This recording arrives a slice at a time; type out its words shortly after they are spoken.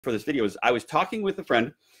for this video is I was talking with a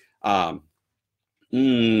friend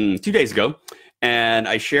 2 days ago, and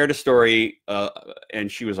I shared a story,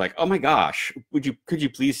 and she was like, "Oh my gosh, could you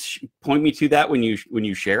please point me to that when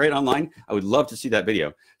you share it online? I would love to see that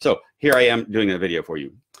video." So here I am doing that video for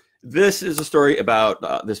you. This is a story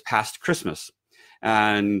about this past Christmas,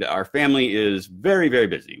 and our family is very, very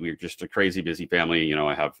busy. We're just a crazy busy family. You know,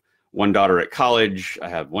 I have one daughter at college. I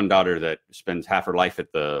have one daughter that spends half her life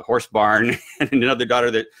at the horse barn, and another daughter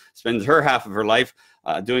that spends her half of her life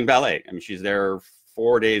doing ballet. I mean, she's there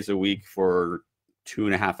 4 days a week for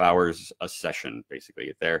 2.5 hours a session,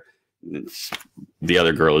 basically. There, the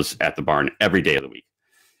other girl is at the barn every day of the week.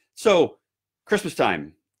 So Christmas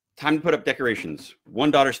time to put up decorations.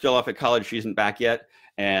 One daughter's still off at college. She isn't back yet.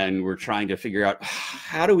 And we're trying to figure out,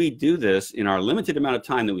 how do we do this in our limited amount of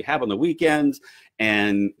time that we have on the weekends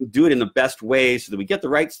and do it in the best way so that we get the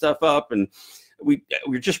right stuff up. And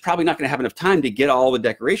we're just probably not going to have enough time to get all the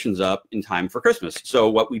decorations up in time for Christmas. So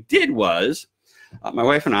what we did was, my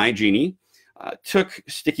wife and I, Jeannie, took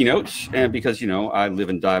sticky notes, and because, you know, I live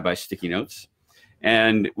and die by sticky notes.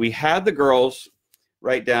 And we had the girls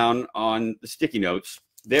write down on the sticky notes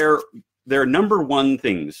their number one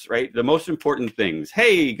things, right? The most important things.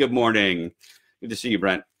 Hey, good morning. Good to see you,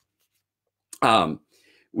 Brent.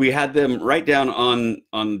 We had them write down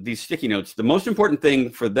on these sticky notes the most important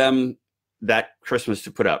thing for them that Christmas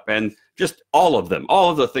to put up, and just all of them, all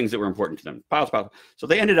of the things that were important to them. Piles. So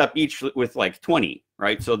they ended up each with like 20,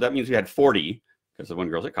 right? So that means we had 40, because the one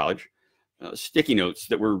girl's at college, sticky notes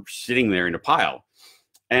that were sitting there in a pile.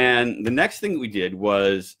 And the next thing we did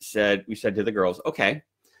was we said to the girls, okay,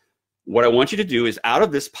 what I want you to do is, out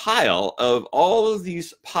of this pile of all of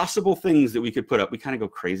these possible things that we could put up, we kind of go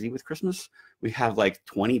crazy with Christmas. We have like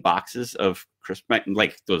 20 boxes of Christmas,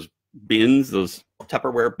 like those bins, those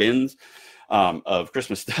Tupperware bins of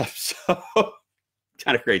Christmas stuff. So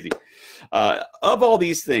kind of crazy. Of all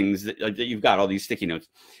these things that you've got, all these sticky notes,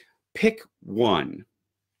 pick one,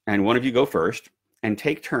 and one of you go first and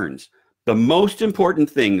take turns. The most important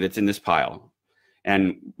thing that's in this pile.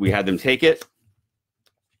 And we had them take it,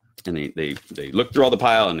 and they looked through all the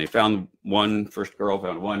pile, and they found one. First girl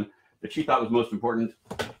found one that she thought was most important,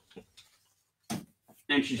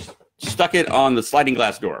 and she stuck it on the sliding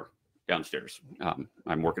glass door downstairs.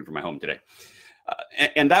 I'm working from my home today,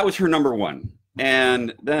 and that was her number one.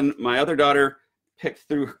 And then my other daughter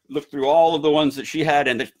looked through all of the ones that she had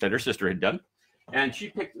and that her sister had done, and she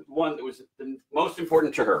picked one that was the most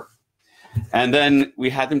important to her. And then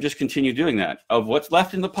we had them just continue doing that. Of what's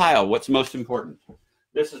left in the pile, what's most important?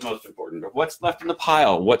 This is most important. Of what's left in the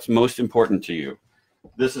pile, what's most important to you?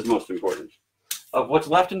 This is most important. Of what's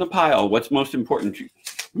left in the pile, what's most important to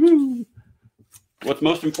you? What's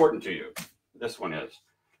most important to you? This one is.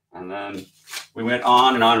 And then we went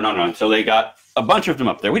on and on and on and on. So they got a bunch of them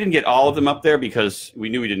up there. We didn't get all of them up there because we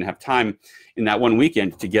knew we didn't have time in that one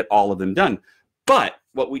weekend to get all of them done. But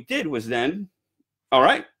what we did was then, all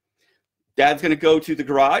right, Dad's going to go to the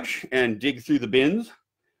garage and dig through the bins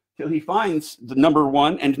till he finds the number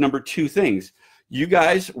one and number two things. You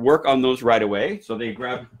guys work on those right away. So we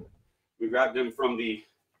grabbed them from the,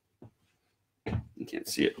 you can't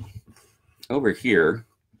see it, over here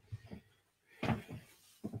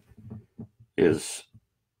this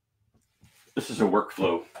is a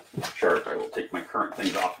workflow chart. I will take my current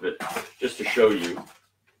things off of it just to show you.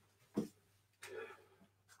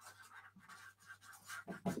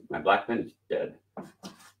 My black pen is dead.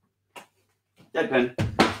 Dead pen.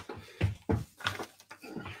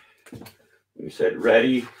 We said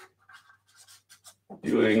ready,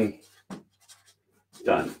 doing,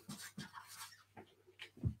 done.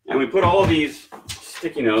 And we put all of these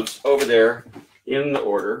sticky notes over there in the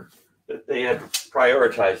order that they had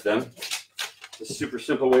prioritized them. It's a super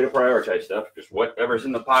simple way to prioritize stuff. Just whatever's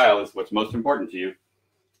in the pile is what's most important to you.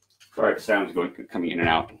 Sorry if the sound's coming in and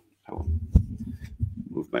out. I will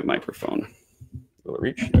move my microphone. Will it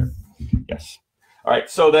reach there? Yes. All right,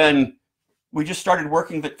 so then we just started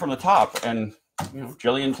working from the top, and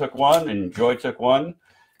Jillian took one and Joy took one,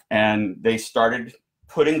 and they started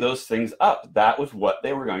putting those things up. That was what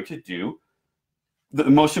they were going to do. The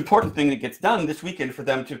most important thing that gets done this weekend for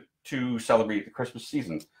them to celebrate the Christmas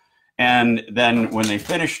season. And then when they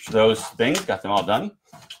finished those things, got them all done,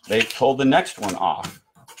 they pulled the next one off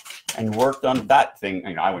and worked on that thing.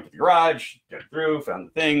 I went to the garage, did through, found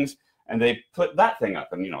the things, and they put that thing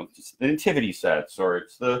up. And it's the nativity sets, or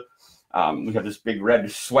it's the we have this big red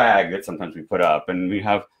swag that sometimes we put up, and we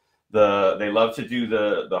have they love to do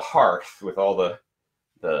the hearth with all the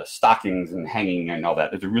stockings and hanging and all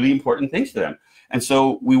that. Those are really important things to them. And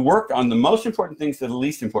so we worked on the most important things to the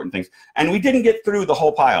least important things. And we didn't get through the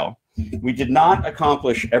whole pile. We did not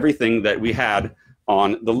accomplish everything that we had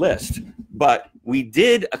on the list, but we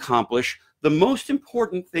did accomplish the most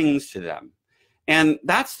important things to them. And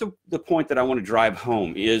that's the point that I want to drive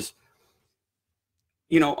home is,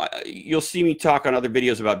 you know, you'll see me talk on other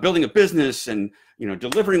videos about building a business and, you know,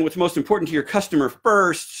 delivering what's most important to your customer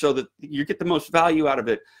first so that you get the most value out of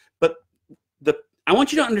it. But I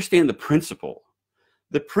want you to understand the principle.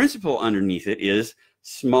 The principle underneath it is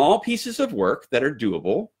small pieces of work that are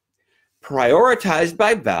doable, prioritized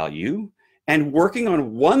by value, and working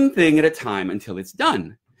on one thing at a time until it's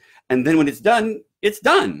done. And then when it's done, it's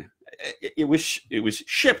done. It was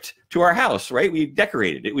shipped to our house, right? We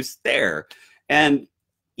decorated, it was there. And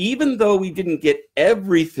even though we didn't get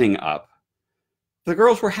everything up, the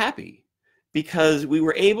girls were happy because we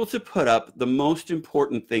were able to put up the most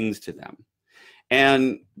important things to them.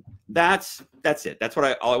 And that's it. That's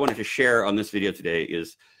what all I wanted to share on this video today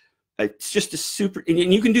is it's just a super, and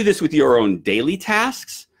you can do this with your own daily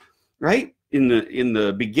tasks, right? In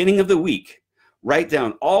the beginning of the week, write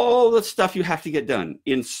down all the stuff you have to get done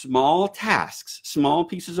in small tasks, small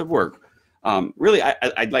pieces of work. Really,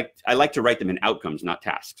 I like to write them in outcomes, not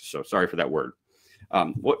tasks. So sorry for that word.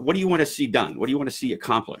 What do you want to see done? What do you want to see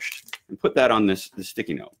accomplished? And put that on this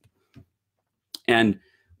sticky note. And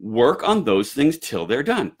work on those things till they're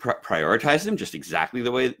done. Prioritize them just exactly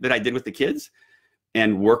the way that I did with the kids.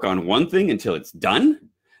 And work on one thing until it's done.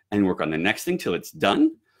 And work on the next thing till it's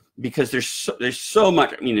done. Because there's so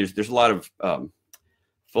much. I mean, there's a lot of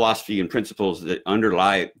philosophy and principles that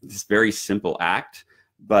underlie this very simple act.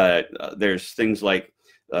 But there's things like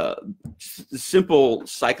simple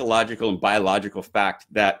psychological and biological fact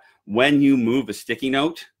that when you move a sticky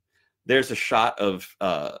note, there's a shot of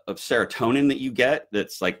serotonin that you get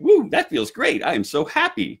that's like, woo, that feels great. I am so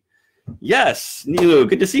happy. Yes, Nilu,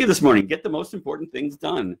 good to see you this morning. Get the most important things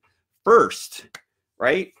done first,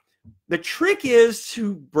 right? The trick is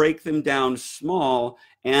to break them down small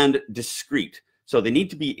and discrete. So they need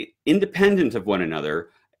to be independent of one another,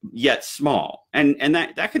 yet small. And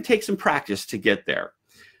that can take some practice to get there.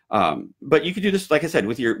 But you could do this, like I said,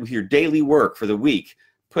 with your daily work for the week.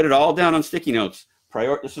 Put it all down on sticky notes.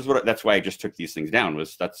 That's why I just took these things down.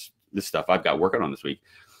 That's this stuff I've got working on this week.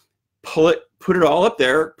 Put it all up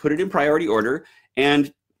there. Put it in priority order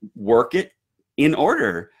and work it in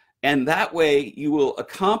order. And that way you will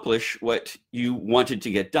accomplish what you wanted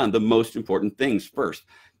to get done. The most important things first.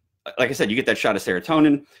 Like I said, you get that shot of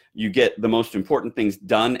serotonin. You get the most important things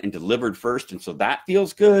done and delivered first, and so that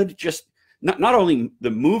feels good. Just not only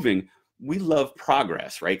the moving. We love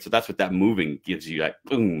progress, right? So that's what that moving gives you, that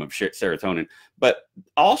boom of serotonin. But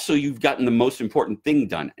also you've gotten the most important thing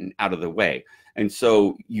done and out of the way. And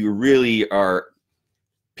so you really are,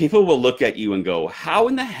 people will look at you and go, how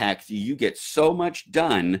in the heck do you get so much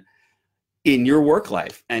done in your work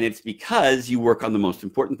life? And it's because you work on the most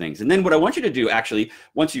important things. And then what I want you to do, actually,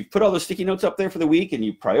 once you've put all those sticky notes up there for the week and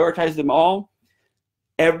you prioritize them all,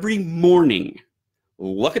 every morning,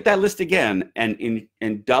 look at that list again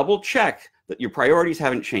and double check that your priorities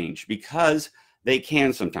haven't changed, because they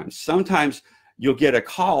can sometimes. Sometimes you'll get a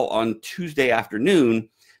call on Tuesday afternoon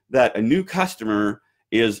that a new customer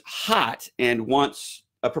is hot and wants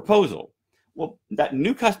a proposal. Well, that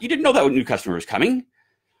new customer, you didn't know that new customer was coming,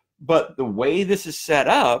 but the way this is set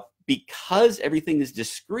up, because everything is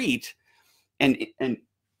discrete and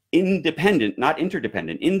independent, not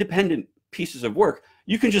interdependent, independent pieces of work,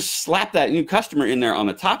 you can just slap that new customer in there on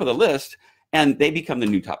the top of the list and they become the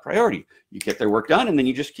new top priority. You get their work done and then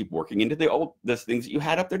you just keep working into the things that you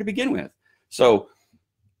had up there to begin with. So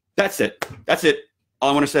that's it. That's it. All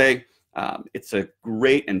I want to say, it's a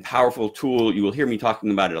great and powerful tool. You will hear me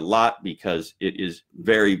talking about it a lot because it is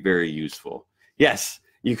very, very useful. Yes,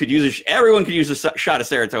 you could use everyone could use a shot of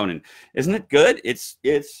serotonin. Isn't it good?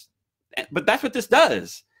 But that's what this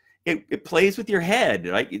does. It plays with your head,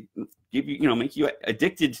 right? Make you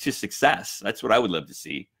addicted to success. That's what I would love to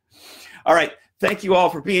see. All right. Thank you all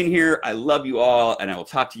for being here. I love you all, and I will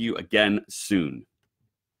talk to you again soon.